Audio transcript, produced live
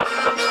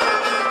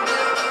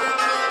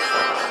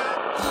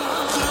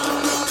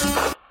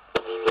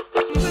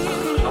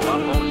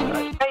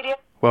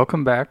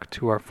Welcome back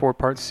to our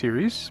four-part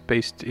series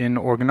based in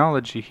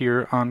organology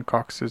here on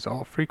Cox's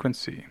All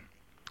Frequency.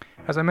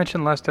 As I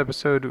mentioned last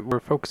episode, we're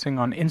focusing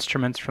on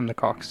instruments from the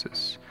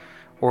Coxes.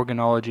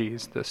 Organology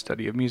is the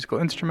study of musical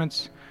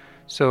instruments.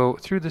 So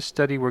through this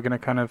study, we're going to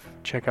kind of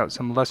check out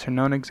some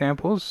lesser-known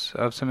examples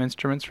of some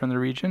instruments from the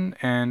region,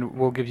 and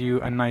we'll give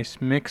you a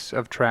nice mix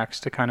of tracks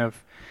to kind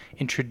of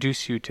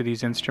introduce you to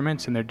these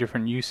instruments and their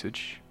different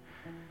usage.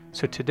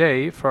 So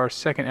today, for our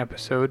second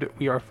episode,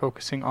 we are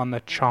focusing on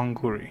the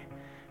chonguri.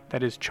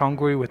 That is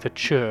chonguri with a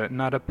ch,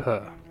 not a p.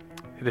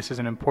 This is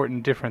an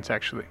important difference,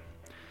 actually.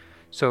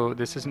 So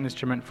this is an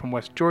instrument from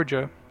West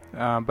Georgia,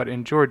 but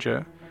in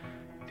Georgia,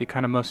 the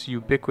kind of most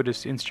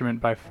ubiquitous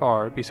instrument by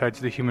far, besides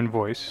the human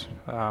voice,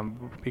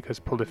 because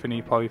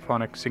polyphony,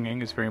 polyphonic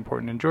singing is very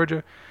important in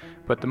Georgia,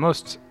 but the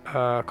most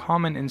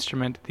common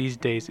instrument these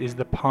days is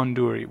the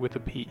panduri with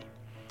a p.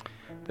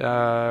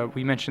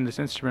 We mentioned this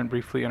instrument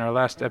briefly in our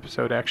last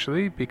episode,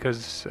 actually,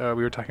 because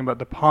we were talking about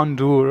the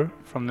pandur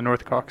from the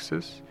North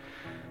Caucasus.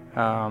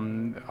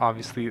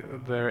 Obviously,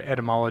 their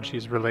etymology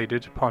is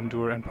related,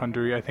 pandur and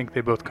panduri. I think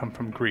they both come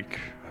from Greek,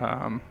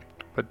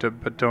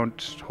 but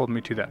don't hold me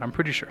to that. I'm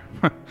pretty sure.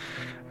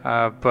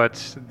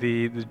 But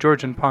the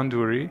Georgian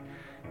panduri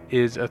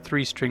is a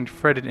three-stringed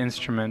fretted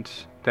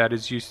instrument that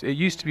is used. It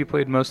used to be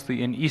played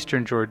mostly in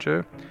eastern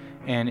Georgia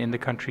and in the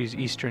country's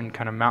eastern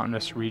kind of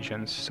mountainous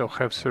regions, so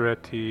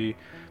Khevsureti,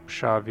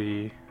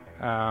 Pshavi.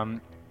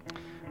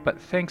 But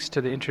thanks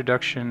to the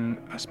introduction,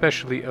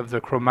 especially of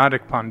the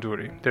chromatic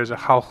panduri, there's a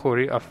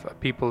khalkhuri, of a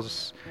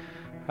people's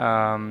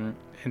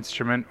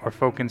instrument or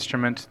folk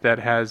instrument that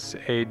has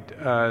a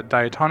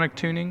diatonic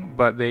tuning,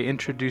 but they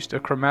introduced a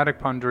chromatic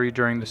panduri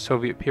during the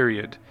Soviet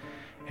period,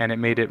 and it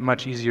made it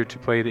much easier to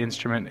play the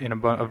instrument in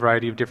a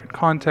variety of different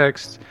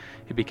contexts.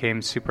 It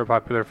became super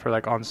popular for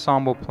like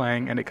ensemble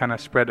playing, and it kind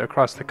of spread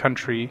across the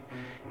country,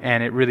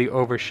 and it really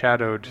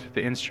overshadowed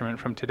the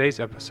instrument from today's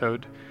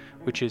episode,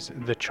 which is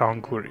the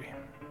chonguri.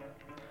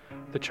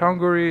 The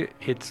chonguri,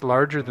 it's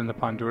larger than the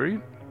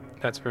panduri.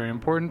 That's very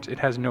important. It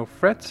has no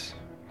frets,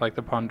 like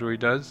the panduri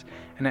does,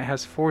 and it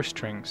has 4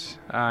 strings.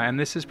 And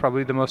this is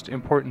probably the most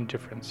important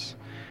difference.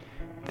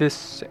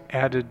 This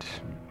added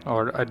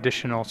or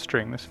additional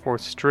string, this 4th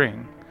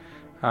string,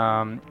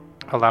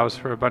 allows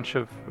for a bunch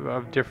of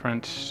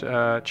different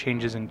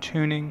changes in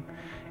tuning.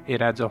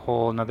 It adds a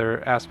whole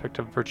another aspect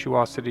of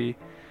virtuosity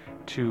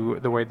to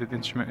the way that the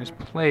instrument is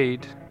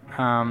played.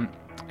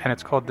 And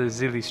it's called the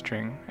zili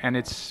string, and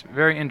it's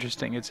very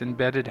interesting. It's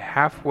embedded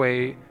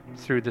halfway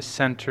through the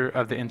center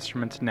of the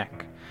instrument's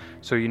neck.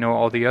 So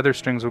all the other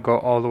strings will go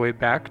all the way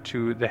back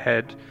to the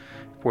head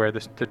where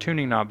the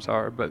tuning knobs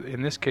are, but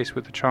in this case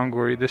with the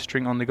chonguri, this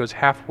string only goes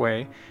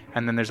halfway,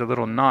 and then there's a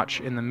little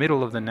notch in the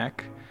middle of the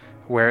neck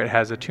where it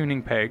has a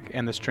tuning peg,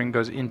 and the string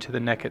goes into the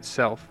neck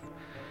itself.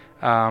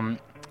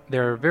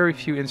 There are very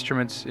few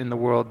instruments in the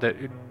world that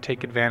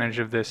take advantage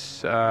of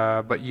this,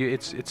 but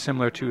it's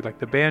similar to like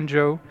the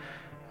banjo.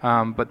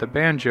 But the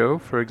banjo,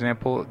 for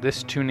example,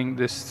 this tuning,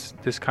 this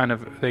kind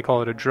of, they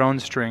call it a drone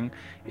string,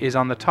 is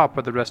on the top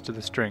of the rest of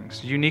the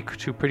strings. Unique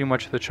to pretty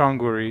much the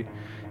chonguri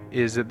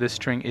is that this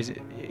string is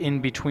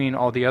in between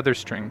all the other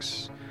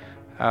strings,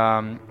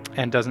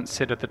 and doesn't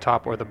sit at the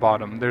top or the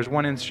bottom. There's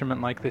one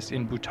instrument like this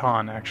in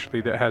Bhutan,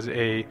 actually, that has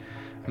a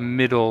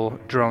middle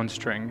drone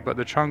string, but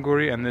the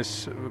chonguri and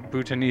this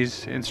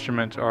Bhutanese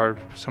instrument are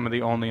some of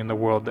the only in the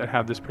world that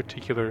have this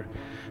particular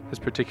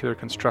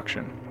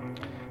construction.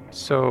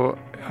 So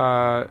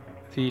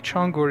the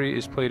chonguri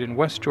is played in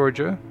West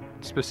Georgia,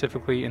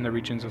 specifically in the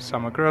regions of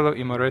Samegrelo,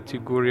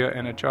 Imoreti, Guria,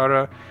 and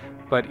Ajara.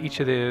 But each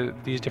of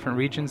these different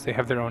regions, they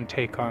have their own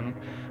take on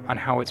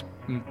how it's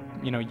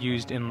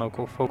used in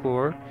local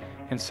folklore.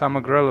 In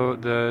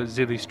Samegrelo, the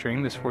zili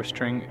string, this 4th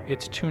string,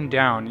 it's tuned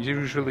down.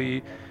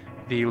 Usually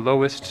the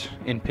lowest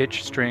in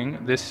pitch string,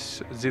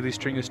 this zili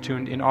string is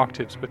tuned in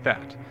octaves with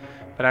that.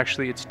 But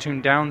actually it's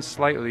tuned down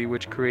slightly,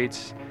 which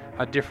creates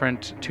a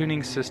different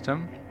tuning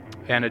system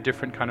and a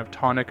different kind of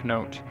tonic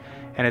note,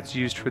 and it's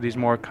used for these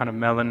more kind of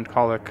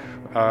melancholic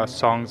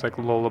songs like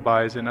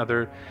lullabies and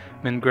other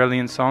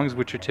Mingrelian songs,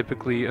 which are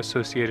typically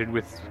associated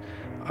with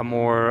a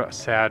more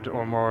sad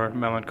or more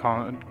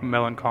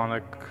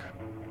melancholic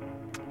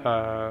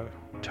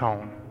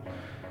tone.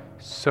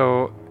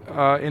 So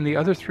in the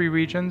other 3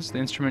 regions, the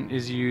instrument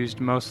is used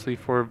mostly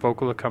for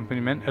vocal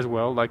accompaniment as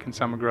well, like in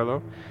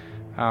Samegrelo,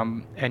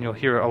 and you'll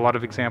hear a lot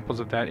of examples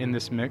of that in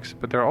this mix,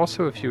 but there are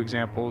also a few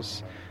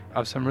examples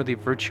of some really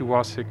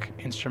virtuosic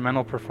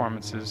instrumental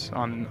performances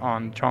on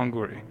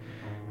chonguri,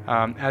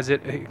 as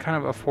it kind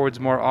of affords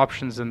more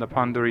options than the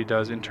panduri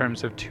does in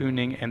terms of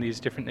tuning and these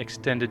different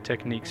extended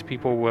techniques.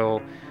 People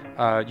will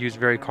use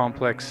very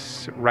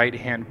complex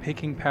right-hand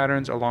picking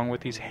patterns along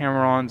with these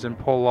hammer-ons and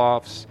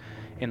pull-offs.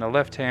 In the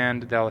left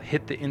hand, they'll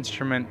hit the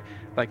instrument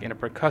like in a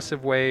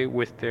percussive way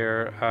with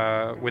their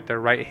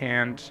right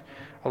hand.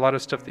 A lot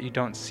of stuff that you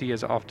don't see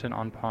as often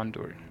on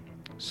panduri.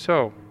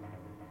 So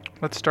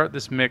let's start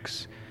this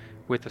mix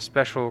with a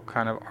special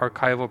kind of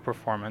archival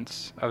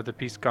performance of the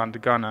piece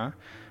Gandagana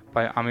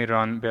by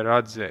Amiran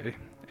Beradze.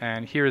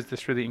 And here is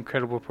this really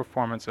incredible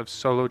performance of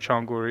solo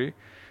Changuri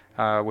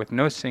with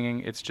no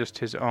singing. It's just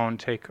his own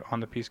take on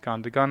the piece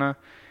Gandagana.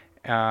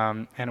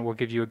 And it will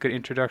give you a good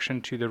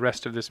introduction to the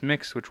rest of this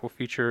mix, which will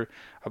feature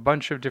a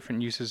bunch of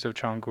different uses of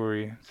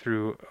Changuri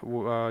through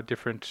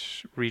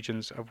different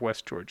regions of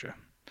West Georgia.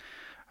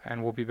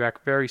 And we'll be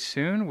back very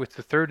soon with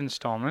the third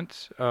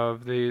installment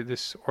of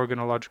this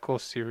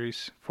organological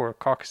series for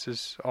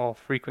Caucasus All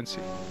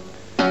Frequency.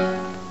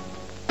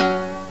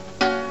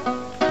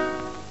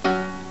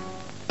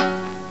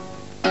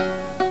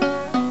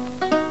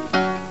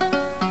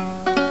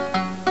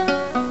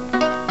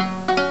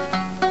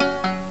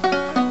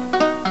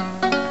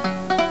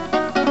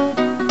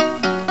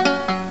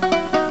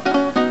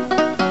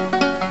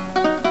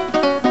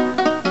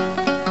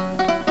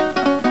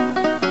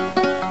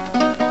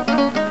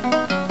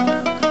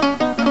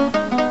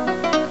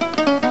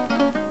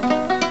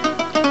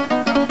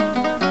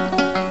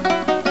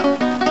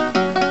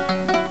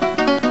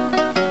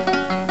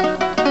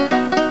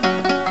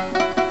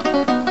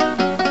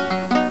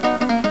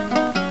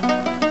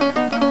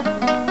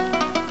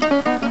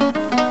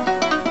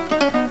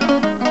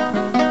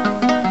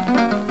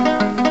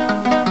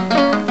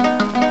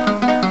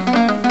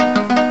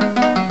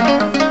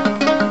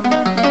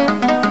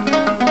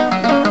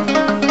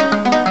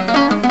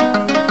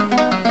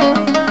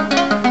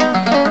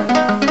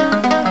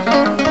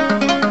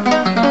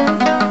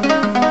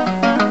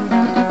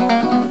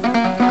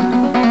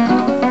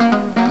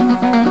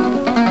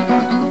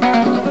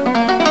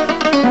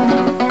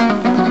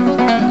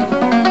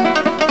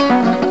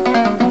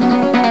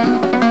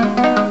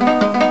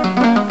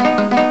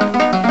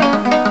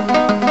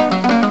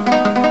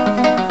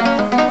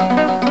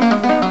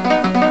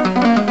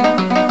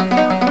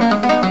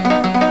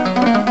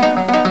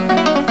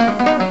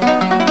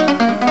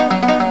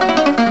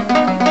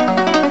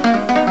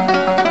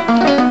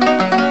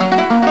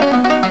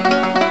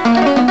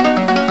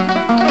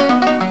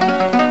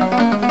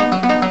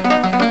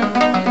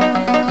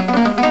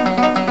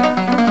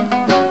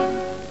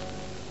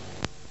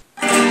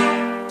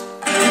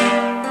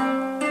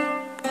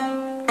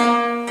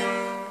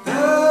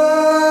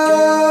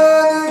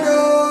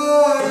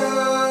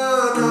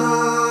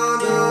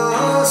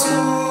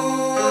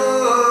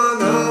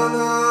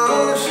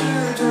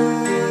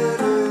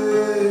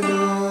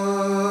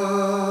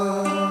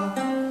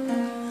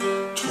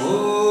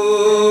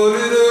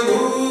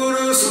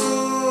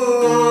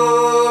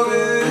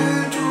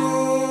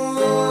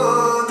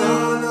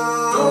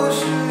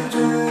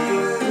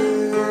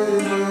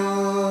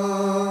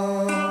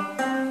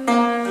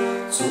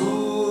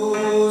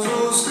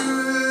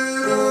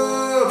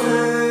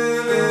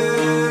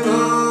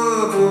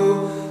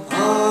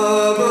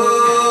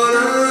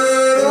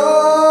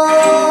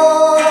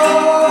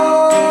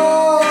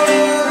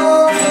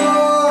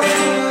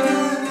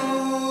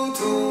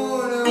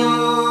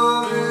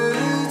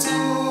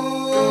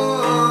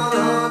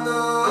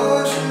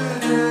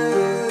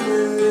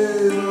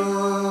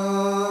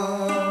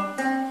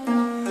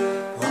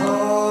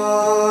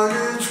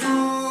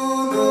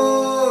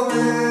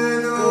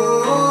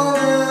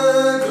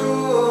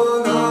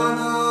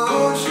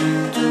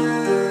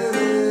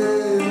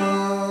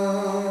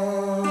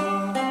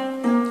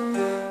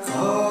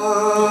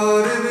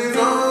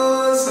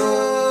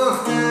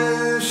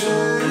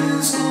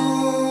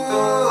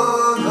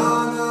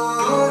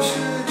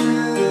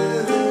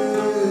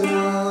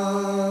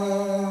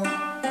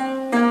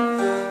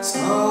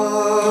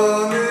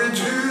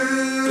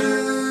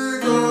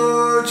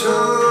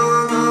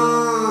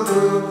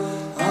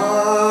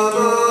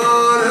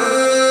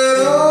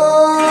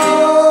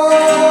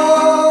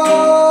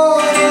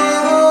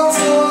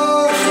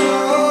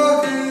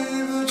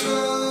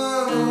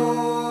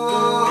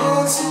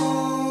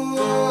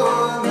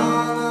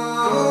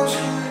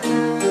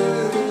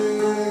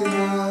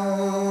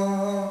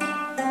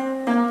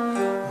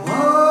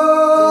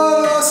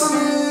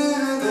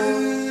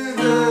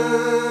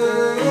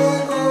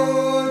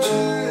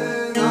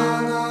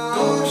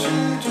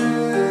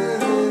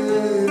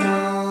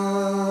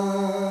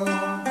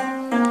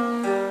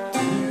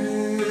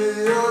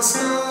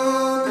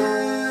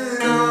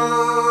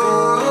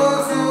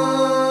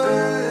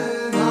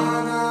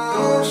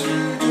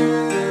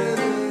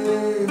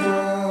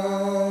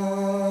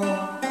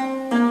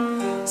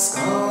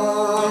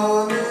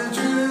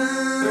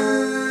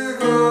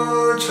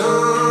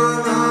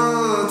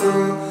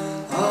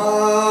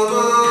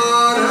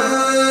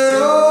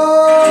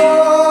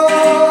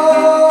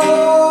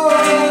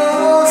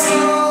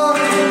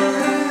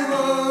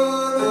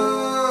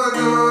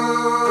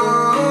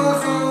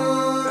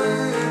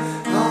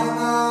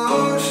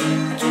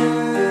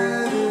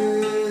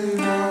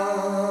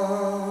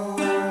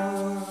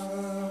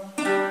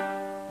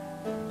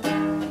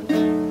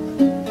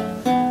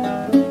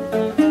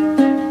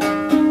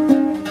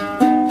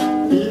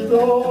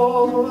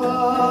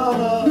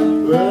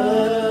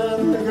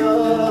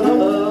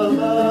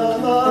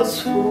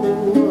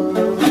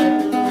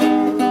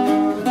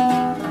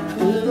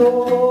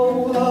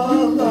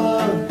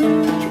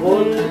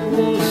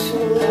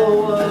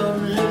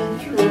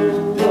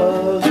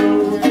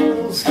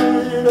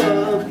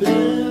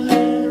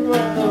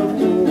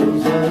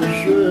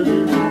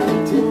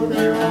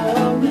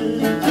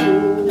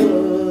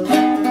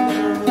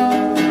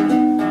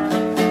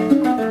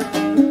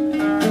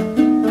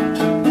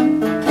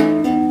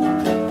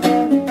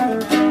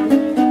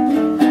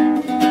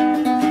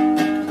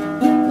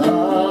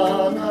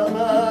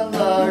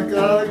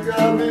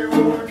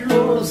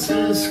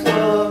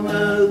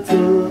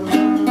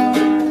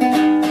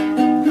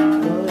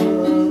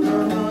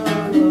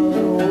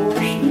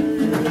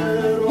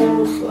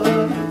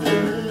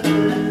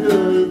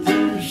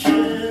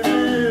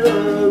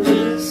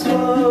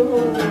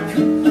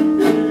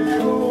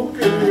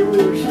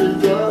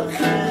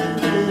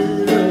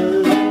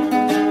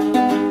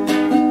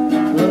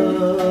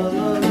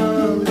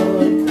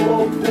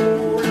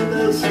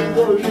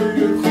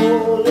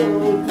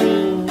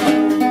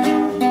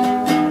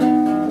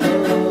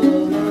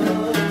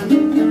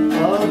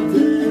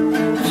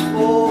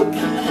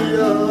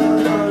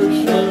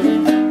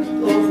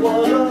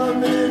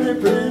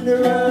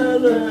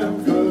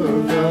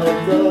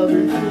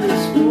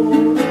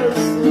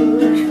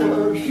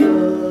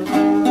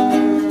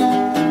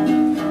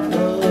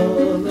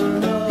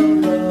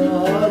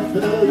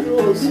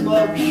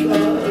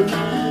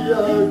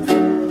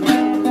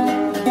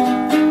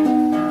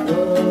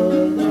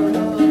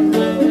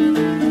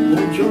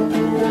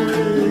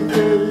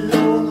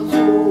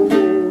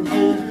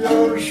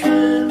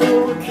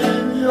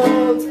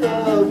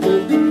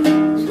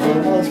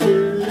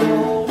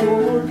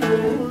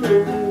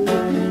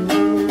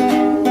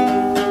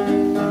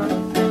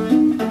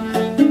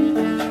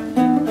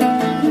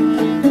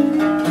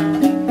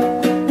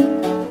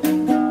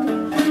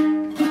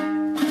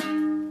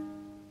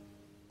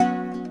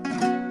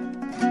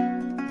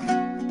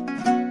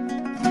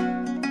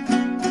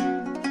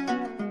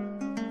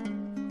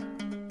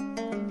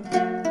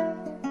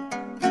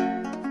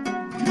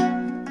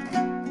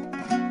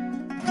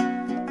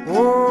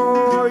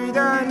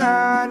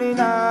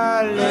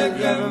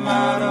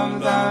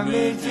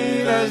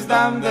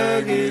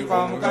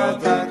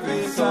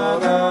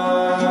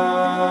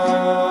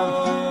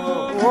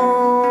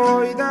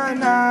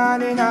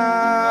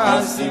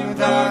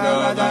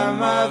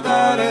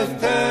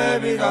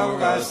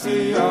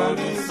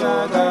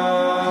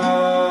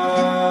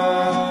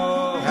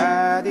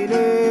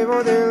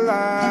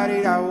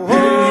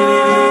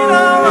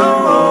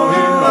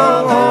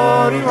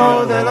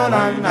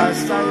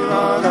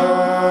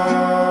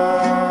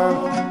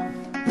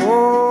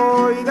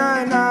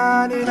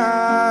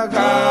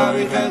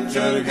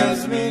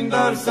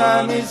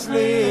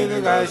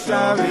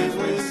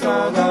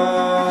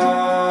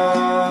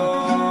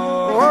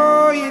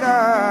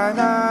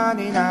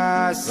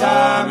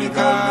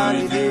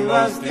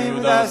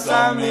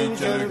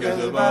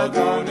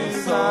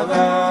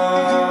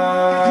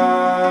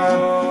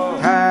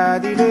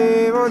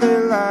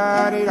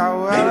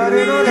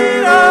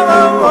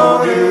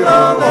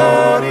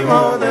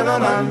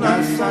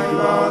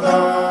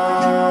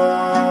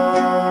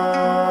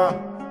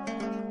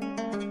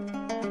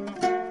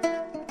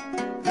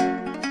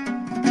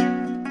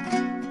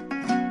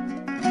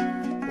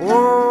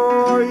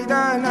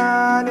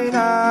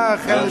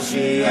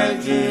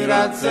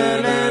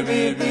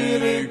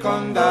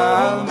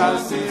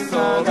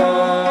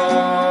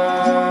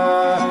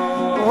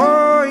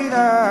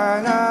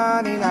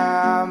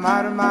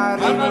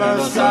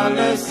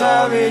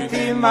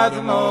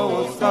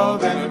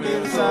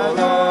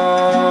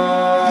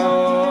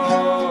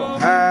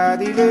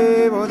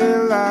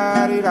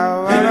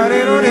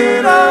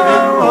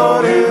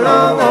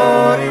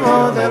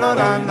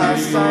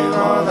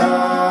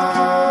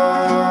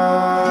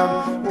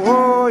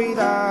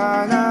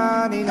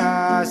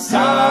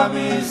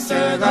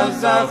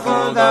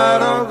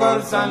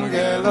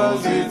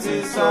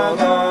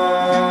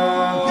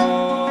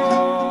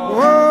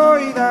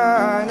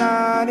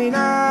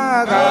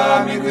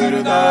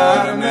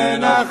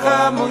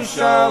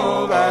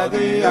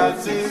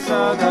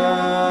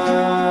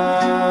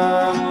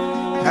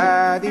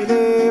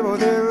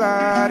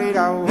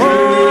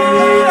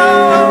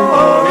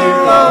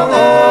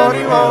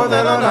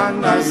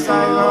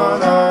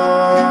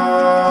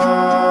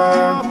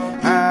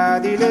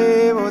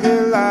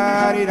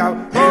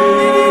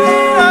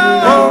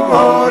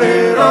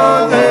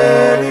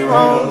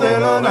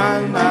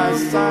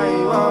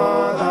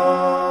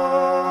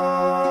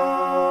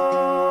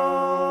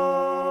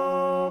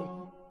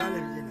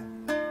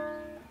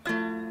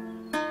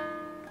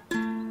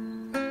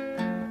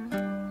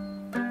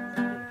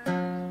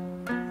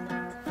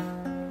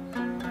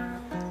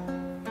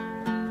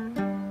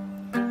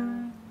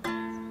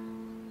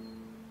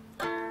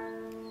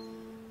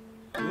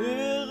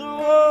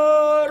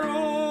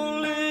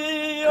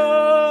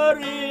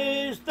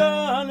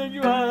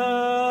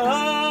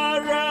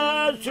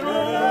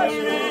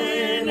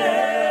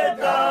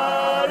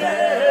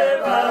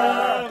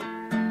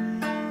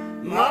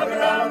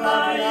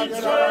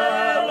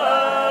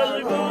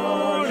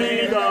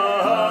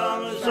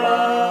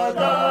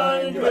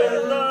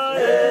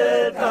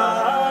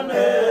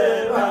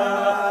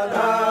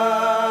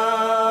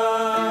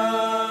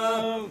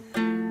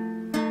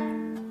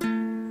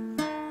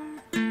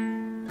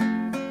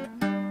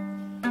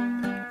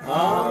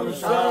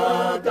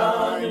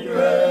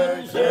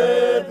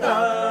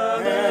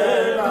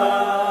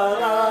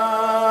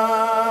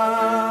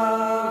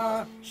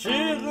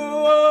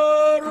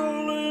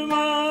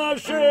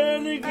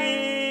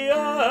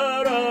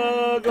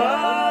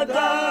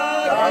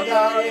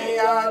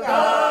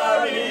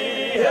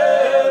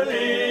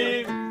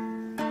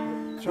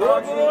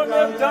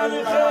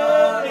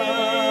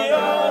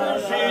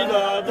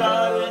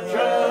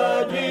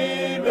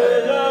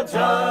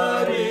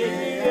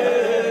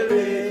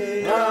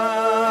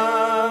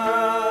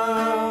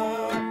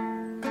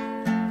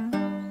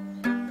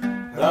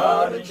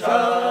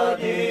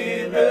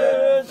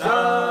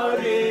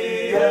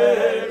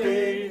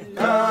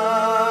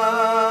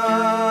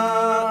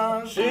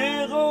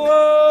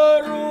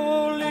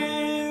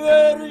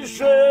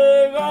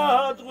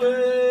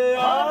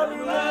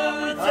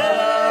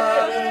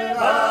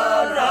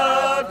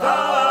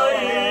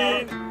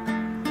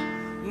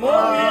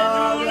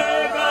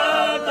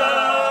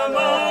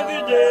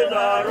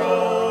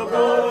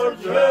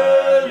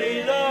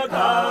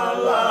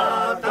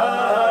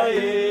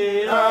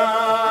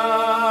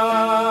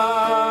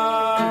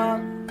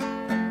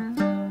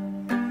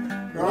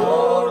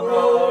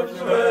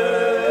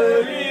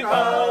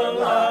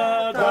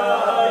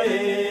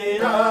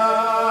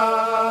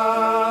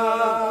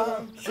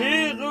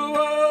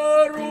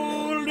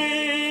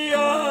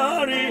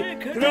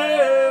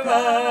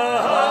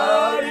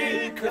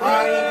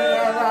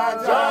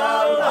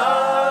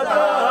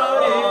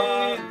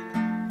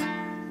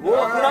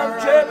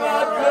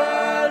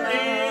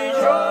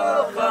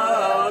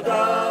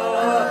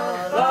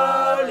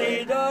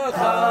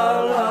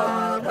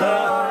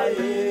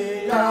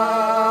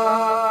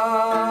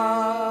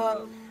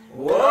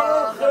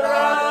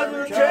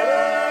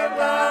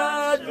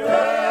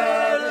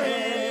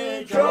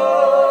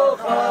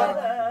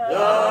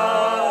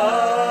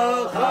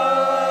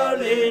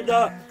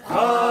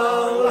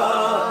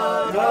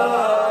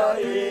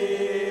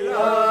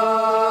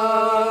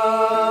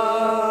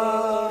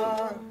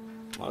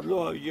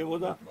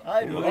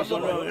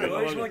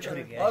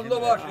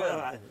 Allah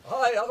başla.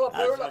 Hay Allah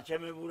periola.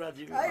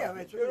 Hay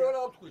ama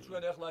periola tutku. Şu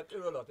an yaklaşık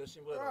periola.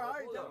 Tesim var.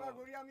 Hay, tamam,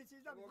 buraya mı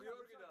çizdim?